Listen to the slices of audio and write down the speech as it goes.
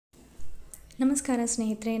ನಮಸ್ಕಾರ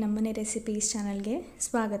ಸ್ನೇಹಿತರೆ, ನಮ್ಮನೆ ರೆಸಿಪೀಸ್ ಚಾನಲ್ಗೆ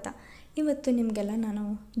ಸ್ವಾಗತ. ಇವತ್ತು ನಿಮಗೆಲ್ಲ ನಾನು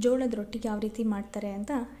ಜೋಳದ ರೊಟ್ಟಿಗೆ ಯಾವ ರೀತಿ ಮಾಡ್ತಾರೆ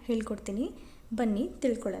ಅಂತ ಹೇಳ್ಕೊಡ್ತೀನಿ. ಬನ್ನಿ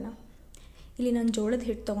ತಿಳ್ಕೊಳ್ಳೋಣ. ಇಲ್ಲಿ ನಾನು ಜೋಳದ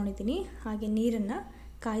ಹಿಟ್ಟು ತೊಗೊಂಡಿದ್ದೀನಿ, ಹಾಗೆ ನೀರನ್ನು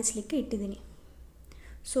ಕಾಯಿಸಲಿಕ್ಕೆ ಇಟ್ಟಿದ್ದೀನಿ.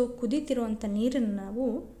 ಸೊ ಕುದೀತಿರುವಂಥ ನೀರನ್ನು ನಾವು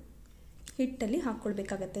ಹಿಟ್ಟಲ್ಲಿ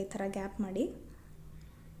ಹಾಕ್ಕೊಳ್ಬೇಕಾಗತ್ತೆ, ಈ ಥರ ಗ್ಯಾಪ್ ಮಾಡಿ.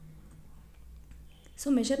 ಸೊ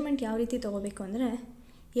ಮೆಷರ್ಮೆಂಟ್ ಯಾವ ರೀತಿ ತೊಗೋಬೇಕು ಅಂದರೆ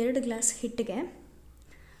 2 ಗ್ಲಾಸ್ ಹಿಟ್ಟಿಗೆ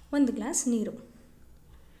 1 ಗ್ಲಾಸ್ ನೀರು.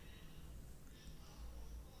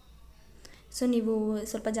 ಸೊ ನೀವು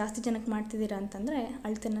ಸ್ವಲ್ಪ ಜಾಸ್ತಿ ಜನಕ್ಕೆ ಮಾಡ್ತಿದ್ದೀರಾ ಅಂತಂದರೆ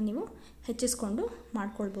ಅಳತೆಯನ್ನು ನೀವು ಹೆಚ್ಚಿಸ್ಕೊಂಡು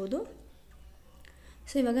ಮಾಡ್ಕೊಳ್ಬೋದು.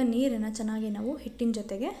 ಸೊ ಇವಾಗ ನೀರನ್ನು ಚೆನ್ನಾಗಿ ನಾವು ಹಿಟ್ಟಿನ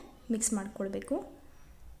ಜೊತೆಗೆ ಮಿಕ್ಸ್ ಮಾಡ್ಕೊಳ್ಬೇಕು.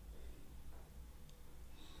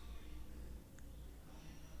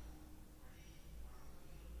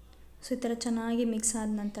 ಸೊ ಈ ಥರ ಚೆನ್ನಾಗಿ ಮಿಕ್ಸ್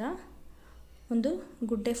ಆದ ನಂತರ ಒಂದು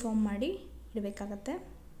ಗುಡ್ಡೆ ಫಾರ್ಮ್ ಮಾಡಿ ಇಡಬೇಕಾಗತ್ತೆ.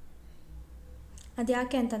 ಅದು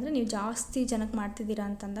ಯಾಕೆ ಅಂತಂದರೆ ನೀವು ಜಾಸ್ತಿ ಜನಕ್ಕೆ ಮಾಡ್ತಿದ್ದೀರಾ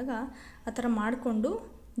ಅಂತಂದಾಗ ಆ ಥರ ಮಾಡಿಕೊಂಡು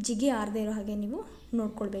ಜಿಗಿ ಆರದೇ ಇರೋ ಹಾಗೆ ನೀವು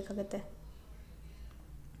ನೋಡ್ಕೊಳ್ಬೇಕಾಗತ್ತೆ.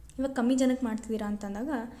 ಇವಾಗ ಕಮ್ಮಿ ಜನಕ್ಕೆ ಮಾಡ್ತಿದ್ದೀರಾ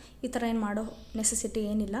ಅಂತಂದಾಗ ಈ ಥರ ಏನು ಮಾಡೋ ನೆಸೆಸಿಟಿ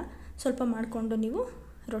ಏನಿಲ್ಲ. ಸ್ವಲ್ಪ ಮಾಡಿಕೊಂಡು ನೀವು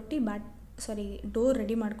ಡೋ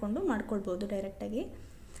ರೆಡಿ ಮಾಡಿಕೊಂಡು ಮಾಡ್ಕೊಳ್ಬೋದು ಡೈರೆಕ್ಟಾಗಿ.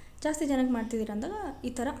 ಜಾಸ್ತಿ ಜನಕ್ಕೆ ಮಾಡ್ತಿದ್ದೀರಾ ಅಂದಾಗ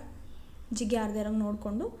ಈ ಥರ ಜಿಗಿ ಆರದೇ ಇರೋಂಗೆ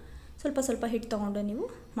ನೋಡಿಕೊಂಡು ಸ್ವಲ್ಪ ಹಿಟ್ಟು ತೊಗೊಂಡು ನೀವು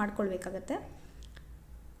ಮಾಡ್ಕೊಳ್ಬೇಕಾಗತ್ತೆ.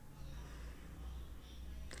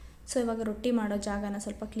 ಸೊ ಇವಾಗ ರೊಟ್ಟಿ ಮಾಡೋ ಜಾಗನ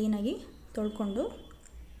ಸ್ವಲ್ಪ ಕ್ಲೀನಾಗಿ ತೊಳ್ಕೊಂಡು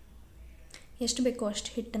ಎಷ್ಟು ಬೇಕೋ ಅಷ್ಟು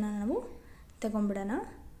ಹಿಟ್ಟನ್ನು ನಾವು ತಗೊಂಡ್ಬಿಡೋಣ.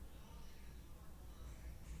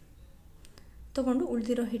 ತೊಗೊಂಡು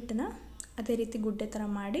ಉಳಿದಿರೋ ಹಿಟ್ಟನ್ನು ಅದೇ ರೀತಿ ಗುಡ್ಡೆ ಥರ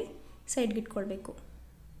ಮಾಡಿ ಸೈಡ್ಗೆ ಇಟ್ಕೊಳ್ಬೇಕು,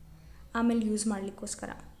 ಆಮೇಲೆ ಯೂಸ್ ಮಾಡಲಿಕ್ಕೋಸ್ಕರ.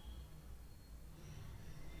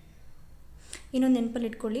 ಇನ್ನೊಂದು ನೆನಪಲ್ಲಿ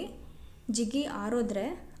ಇಟ್ಕೊಳ್ಳಿ, ಜಿಗಿ ಆರೋದ್ರೆ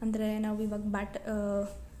ಅಂದರೆ ನಾವು ಇವಾಗ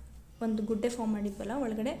ಒಂದು ಗುಡ್ಡೆ ಫಾರ್ಮ್ ಮಾಡಿದ್ವಲ್ಲ,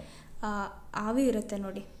 ಒಳಗಡೆ ಆವಿ ಇರುತ್ತೆ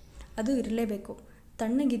ನೋಡಿ, ಅದು ಇರಲೇಬೇಕು.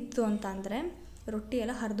 ತಣ್ಣಗಿತ್ತು ಅಂತ ಅಂದರೆ ರೊಟ್ಟಿ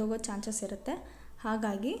ಎಲ್ಲ ಹರಿದೋಗೋ ಚಾನ್ಸಸ್ ಇರುತ್ತೆ.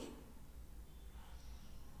 ಹಾಗಾಗಿ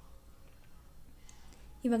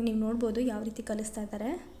ಇವಾಗ ನೀವು ನೋಡ್ಬೋದು ಯಾವ ರೀತಿ ಕಲಿಸ್ತಾ ಇದ್ದಾರೆ.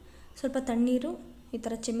 ಸ್ವಲ್ಪ ತಣ್ಣೀರು ಈ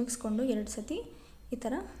ಥರ ಚಿಮುಕ್ಸ್ಕೊಂಡು 2 ಸತಿ ಈ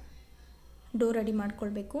ಥರ ಡೋ ರೆಡಿ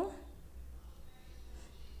ಮಾಡ್ಕೊಳ್ಬೇಕು.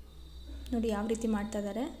 ನೋಡಿ ಯಾವ ರೀತಿ ಮಾಡ್ತಾ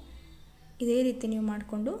ಇದ್ದಾರೆ. ಇದೇ ರೀತಿ ನೀವು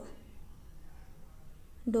ಮಾಡಿಕೊಂಡು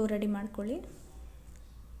ಡೋ ರೆಡಿ ಮಾಡ್ಕೊಳ್ಳಿ.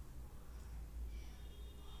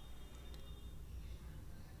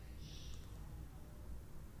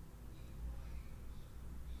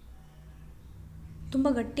 ತುಂಬ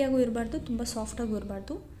ಗಟ್ಟಿಯಾಗೂ ಇರಬಾರ್ದು, ತುಂಬ ಸಾಫ್ಟಾಗೂ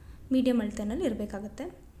ಇರಬಾರ್ದು, ಮೀಡಿಯಮ್ ಅಳತೆನಲ್ಲಿ ಇರಬೇಕಾಗತ್ತೆ.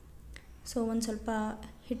 ಸೊ ಒಂದು ಸ್ವಲ್ಪ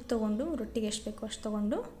ಹಿಟ್ಟು ತೊಗೊಂಡು ರೊಟ್ಟಿಗೆ ಎಷ್ಟು ಬೇಕೋ ಅಷ್ಟು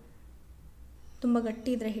ತೊಗೊಂಡು, ತುಂಬ ಗಟ್ಟಿ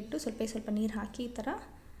ಇದ್ದರೆ ಹಿಟ್ಟು ಸ್ವಲ್ಪ ನೀರು ಹಾಕಿ ಈ ಥರ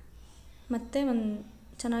ಮತ್ತೆ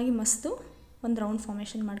ಚೆನ್ನಾಗಿ ಮಸ್ತು ಒಂದು ರೌಂಡ್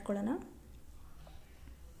ಫಾರ್ಮೇಷನ್ ಮಾಡ್ಕೊಳ್ಳೋಣ.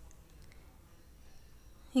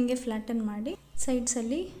 ಹೀಗೆ ಫ್ಲ್ಯಾಟನ್ ಮಾಡಿ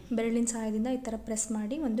ಸೈಡ್ಸಲ್ಲಿ ಬೆರಳಿನ ಸಹಾಯದಿಂದ ಈ ಥರ ಪ್ರೆಸ್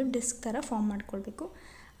ಮಾಡಿ ಒಂದು ಡಿಸ್ಕ್ ಥರ ಫಾರ್ಮ್ ಮಾಡ್ಕೊಳ್ಬೇಕು.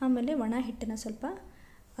 ಆಮೇಲೆ ಒಣ ಹಿಟ್ಟನ್ನು ಸ್ವಲ್ಪ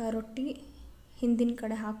ರೊಟ್ಟಿ ಹಿಂದಿನ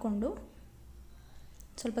ಕಡೆ ಹಾಕ್ಕೊಂಡು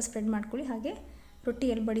ಸ್ವಲ್ಪ ಸ್ಪ್ರೆಡ್ ಮಾಡ್ಕೊಳ್ಳಿ. ಹಾಗೆ ರೊಟ್ಟಿ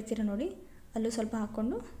ಎಲ್ಲಿ ಬಡಿತೀರ ನೋಡಿ ಅಲ್ಲೂ ಸ್ವಲ್ಪ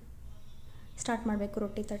ಹಾಕ್ಕೊಂಡು ಸ್ಟಾರ್ಟ್ ಮಾಡಬೇಕು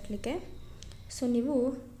ರೊಟ್ಟಿ ತಟ್ಟಲಿಕ್ಕೆ. ಸೊ ನೀವು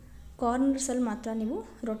ಕಾರ್ನರ್ಸಲ್ಲಿ ಮಾತ್ರ ನೀವು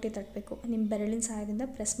ರೊಟ್ಟಿ ತಟ್ಟಬೇಕು, ನಿಮ್ಮ ಬೆರಳಿನ ಸಹಾಯದಿಂದ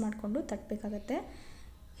ಪ್ರೆಸ್ ಮಾಡಿಕೊಂಡು ತಟ್ಟಬೇಕಾಗತ್ತೆ.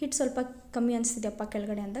 ಹಿಟ್ಟು ಸ್ವಲ್ಪ ಕಮ್ಮಿ ಅನಿಸ್ತಿದೆಯಪ್ಪ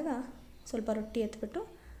ಕೆಳಗಡೆ ಅಂದಾಗ ಸ್ವಲ್ಪ ರೊಟ್ಟಿ ಎತ್ಬಿಟ್ಟು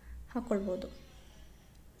ಹಾಕ್ಕೊಳ್ಬೋದು.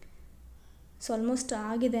 ಸೊ ಆಲ್ಮೋಸ್ಟ್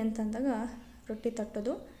ಆಗಿದೆ ಅಂತಂದಾಗ ರೊಟ್ಟಿ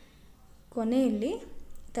ತಟ್ಟೋದು ಕೊನೆಯಲ್ಲಿ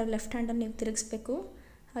ಈ ಥರ ಲೆಫ್ಟ್ ಹ್ಯಾಂಡಲ್ಲಿ ನೀವು ತಿರುಗಿಸ್ಬೇಕು,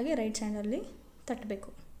 ಹಾಗೆ ರೈಟ್ ಹ್ಯಾಂಡಲ್ಲಿ ತಟ್ಟಬೇಕು.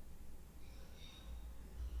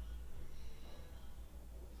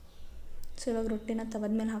 ಸೊ ಇವಾಗ ರೊಟ್ಟಿನ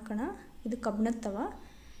ತವದ ಮೇಲೆ ಹಾಕೋಣ. ಇದು ಕಬ್ಬಿಣದ ತವ,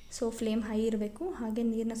 ಸೊ ಫ್ಲೇಮ್ ಹೈ ಇರಬೇಕು. ಹಾಗೆ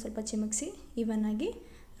ನೀರನ್ನ ಸ್ವಲ್ಪ ಚಿಮುಕಿಸಿ ಈವನ್ನಾಗಿ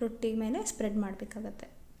ರೊಟ್ಟಿ ಮೇಲೆ ಸ್ಪ್ರೆಡ್ ಮಾಡಬೇಕಾಗತ್ತೆ.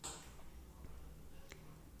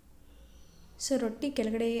 ಸೊ ರೊಟ್ಟಿ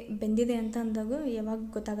ಕೆಳಗಡೆ ಬೆಂದಿದೆ ಅಂತ ಅಂದಾಗ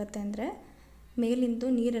ಯಾವಾಗ ಗೊತ್ತಾಗುತ್ತೆ ಅಂದರೆ ಮೇಲಿಂದು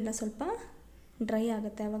ನೀರೆಲ್ಲ ಸ್ವಲ್ಪ ಡ್ರೈ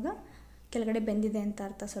ಆಗುತ್ತೆ, ಆವಾಗ ಕೆಳಗಡೆ ಬೆಂದಿದೆ ಅಂತ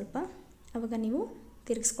ಅರ್ಥ. ಸ್ವಲ್ಪ ಆವಾಗ ನೀವು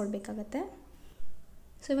ತಿರುಗಿಸ್ಕೊಳ್ಬೇಕಾಗತ್ತೆ.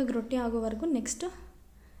 ಸೊ ಇವಾಗ ರೊಟ್ಟಿ ಆಗೋವರೆಗೂ ನೆಕ್ಸ್ಟ್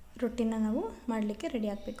ರೊಟ್ಟಿನ ನಾವು ಮಾಡಲಿಕ್ಕೆ ರೆಡಿ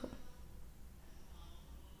ಆಗಬೇಕು.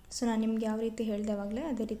 ಸೊ ನಾನು ನಿಮ್ಗೆ ಯಾವ ರೀತಿ ಹೇಳಿದೆ ಆವಾಗಲೇ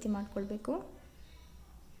ಅದೇ ರೀತಿ ಮಾಡ್ಕೊಳ್ಬೇಕು.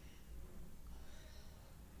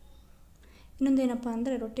 ಇನ್ನೊಂದೇನಪ್ಪ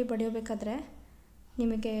ಅಂದರೆ ರೊಟ್ಟಿ ಬಡಿಯೋಬೇಕಾದ್ರೆ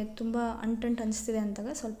ನಿಮಗೆ ತುಂಬ ಅಂಟಂಟು ಅನಿಸ್ತಿದೆ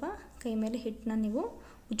ಅಂದಾಗ ಸ್ವಲ್ಪ ಕೈ ಮೇಲೆ ಹಿಟ್ಟನ್ನ ನೀವು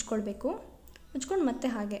ಉಜ್ಕೊಂಡು ಮತ್ತೆ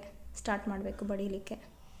ಹಾಗೆ ಸ್ಟಾರ್ಟ್ ಮಾಡಬೇಕು ಬಡೀಲಿಕ್ಕೆ.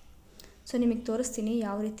 ಸೊ ನಿಮಗೆ ತೋರಿಸ್ತೀನಿ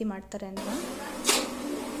ಯಾವ ರೀತಿ ಮಾಡ್ತಾರೆ ಅಂತ.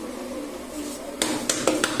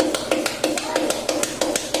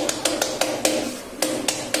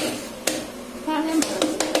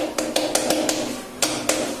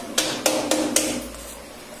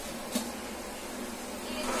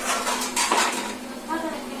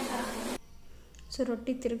 ಸೊ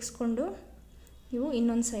ರೊಟ್ಟಿ ತಿರುಗಿಸ್ಕೊಂಡು ನೀವು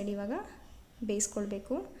ಇನ್ನೊಂದು ಸೈಡ್ ಇವಾಗ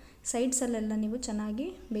ಬೇಯಿಸ್ಕೊಳ್ಬೇಕು. ಸೈಡ್ಸಲ್ಲೆಲ್ಲ ನೀವು ಚೆನ್ನಾಗಿ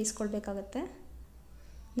ಬೇಯಿಸ್ಕೊಳ್ಬೇಕಾಗತ್ತೆ.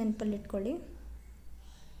 ನೆನಪಲ್ಲಿಟ್ಕೊಳ್ಳಿ.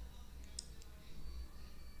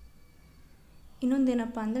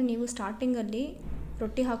 ಇನ್ನೊಂದೇನಪ್ಪ ಅಂದರೆ, ನೀವು ಸ್ಟಾರ್ಟಿಂಗಲ್ಲಿ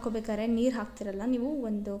ರೊಟ್ಟಿ ಹಾಕ್ಕೋಬೇಕಾದ್ರೆ ನೀರು ಹಾಕ್ತಿರಲ್ಲ, ನೀವು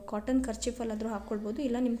ಒಂದು ಕಾಟನ್ ಕರ್ಚೀಫಲ್ಲಾದರೂ ಹಾಕ್ಕೊಳ್ಬೋದು,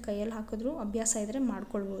 ಇಲ್ಲ ನಿಮ್ಮ ಕೈಯಲ್ಲಿ ಹಾಕಿದ್ರೂ ಅಭ್ಯಾಸ ಇದ್ದರೆ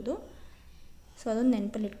ಮಾಡ್ಕೊಳ್ಬೋದು. ಸೊ ಅದೊಂದು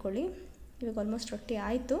ನೆನಪಲ್ಲಿಟ್ಕೊಳ್ಳಿ. ಇವಾಗ ಆಲ್ಮೋಸ್ಟ್ ರೊಟ್ಟಿ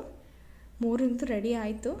ಆಯಿತು, 3 ರೆಡಿ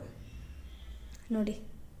ಆಯಿತು ನೋಡಿ.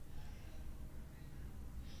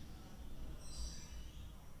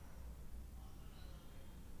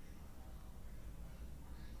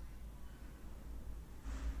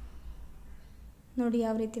 ನೋಡಿ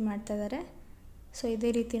ಯಾವ ರೀತಿ ಮಾಡ್ತಾಯಿದ್ದಾರೆ. ಸೊ ಇದೇ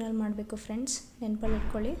ರೀತಿನಲ್ಲಿ ಮಾಡಬೇಕು ಫ್ರೆಂಡ್ಸ್, ನೆನಪಲ್ಲಿ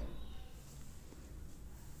ಇಟ್ಕೊಳ್ಳಿ.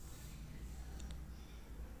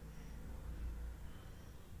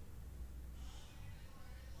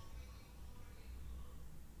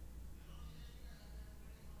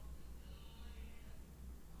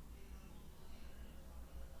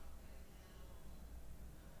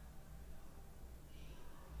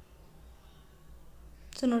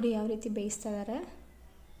 ಸೊ ನೋಡಿ ಯಾವ ರೀತಿ ಬೇಯಿಸ್ತಾ ಇದ್ದಾರೆ.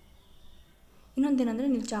 ಇನ್ನೊಂದೇನೆಂದರೆ,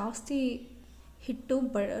 ನೀವು ಜಾಸ್ತಿ ಹಿಟ್ಟು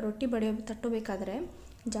ರೊಟ್ಟಿ ತಟ್ಟಬೇಕಾದ್ರೆ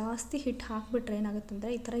ಜಾಸ್ತಿ ಹಿಟ್ಟು ಹಾಕಿಬಿಟ್ರೆ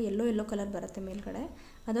ಏನಾಗುತ್ತಂದರೆ ಈ ಥರ ಯೆಲ್ಲೋ ಕಲರ್ ಬರುತ್ತೆ ಮೇಲ್ಗಡೆ,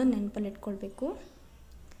 ಅದೊಂದು ನೆನಪಲ್ಲಿ ಇಟ್ಕೊಳ್ಬೇಕು.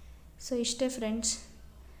 ಸೊ ಇಷ್ಟೇ ಫ್ರೆಂಡ್ಸ್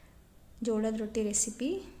ಜೋಳದ ರೊಟ್ಟಿ ರೆಸಿಪಿ.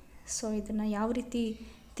 ಸೊ ಇದನ್ನು ಯಾವ ರೀತಿ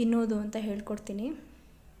ತಿನ್ನೋದು ಅಂತ ಹೇಳ್ಕೊಡ್ತೀನಿ.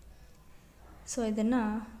 ಸೊ ಇದನ್ನು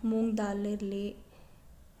ಮೂಂಗ್ ದಾಲ್ ಇರಲಿ,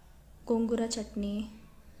 ಗೋಂಗೂರ ಚಟ್ನಿ,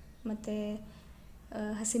 ಮತ್ತು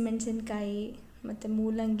ಹಸಿಮೆಣಸಿನ್ಕಾಯಿ, ಮತ್ತು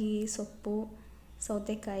ಮೂಲಂಗಿ ಸೊಪ್ಪು,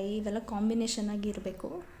 ಸೌತೆಕಾಯಿ ಇವೆಲ್ಲ ಕಾಂಬಿನೇಷನ್ ಆಗಿ ಇರಬೇಕು.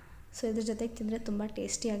 ಸೊ ಇದ್ರ ಜೊತೆಗೆ ತಿಂದರೆ ತುಂಬ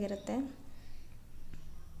ಟೇಸ್ಟಿಯಾಗಿರುತ್ತೆ.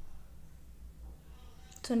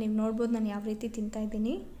 ಸೊ ನೀವು ನೋಡ್ಬೋದು ನಾನು ಯಾವ ರೀತಿ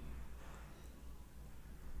ತಿಂತಾಯಿದ್ದೀನಿ.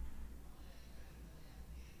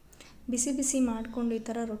 ಬಿಸಿ ಬಿಸಿ ಮಾಡಿಕೊಂಡು ಈ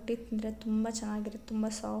ಥರ ರೊಟ್ಟಿ ತಿಂದರೆ ತುಂಬ ಚೆನ್ನಾಗಿರುತ್ತೆ, ತುಂಬ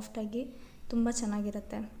ಸಾಫ್ಟಾಗಿ ತುಂಬ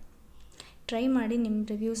ಚೆನ್ನಾಗಿರುತ್ತೆ. ಟ್ರೈ ಮಾಡಿ, ನಿಮ್ಮ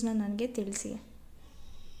ರಿವ್ಯೂಸ್ನ ನನಗೆ ತಿಳಿಸಿ.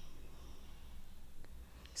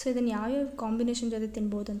 ಸೊ ಇದನ್ನು ಯಾವ್ಯಾವ ಕಾಂಬಿನೇಷನ್ ಜೊತೆ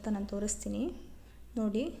ತಿನ್ಬೋದು ಅಂತ ನಾನು ತೋರಿಸ್ತೀನಿ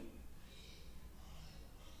ನೋಡಿ.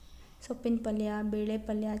 ಸೊಪ್ಪಿನ ಪಲ್ಯ, ಬೇಳೆ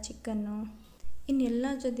ಪಲ್ಯ, ಚಿಕನ್ನು,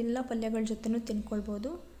 ಇನ್ನೆಲ್ಲ ಪಲ್ಯಗಳ ಜೊತೆನೂ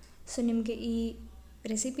ತಿನ್ಕೊಳ್ಬೋದು. ಸೊ ನಿಮಗೆ ಈ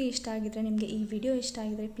ರೆಸಿಪಿ ಇಷ್ಟ ಆಗಿದರೆ, ನಿಮಗೆ ಈ ವಿಡಿಯೋ ಇಷ್ಟ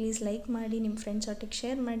ಆಗಿದರೆ ಪ್ಲೀಸ್ ಲೈಕ್ ಮಾಡಿ, ನಿಮ್ಮ ಫ್ರೆಂಡ್ಸ್ ಒಟ್ಟಿಗೆ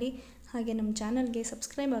ಶೇರ್ ಮಾಡಿ, ಹಾಗೆ ನಮ್ಮ ಚಾನಲ್ಗೆ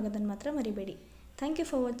ಸಬ್ಸ್ಕ್ರೈಬ್ ಆಗೋದನ್ನು ಮಾತ್ರ ಮರಿಬೇಡಿ. Thank you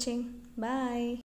for watching. Bye.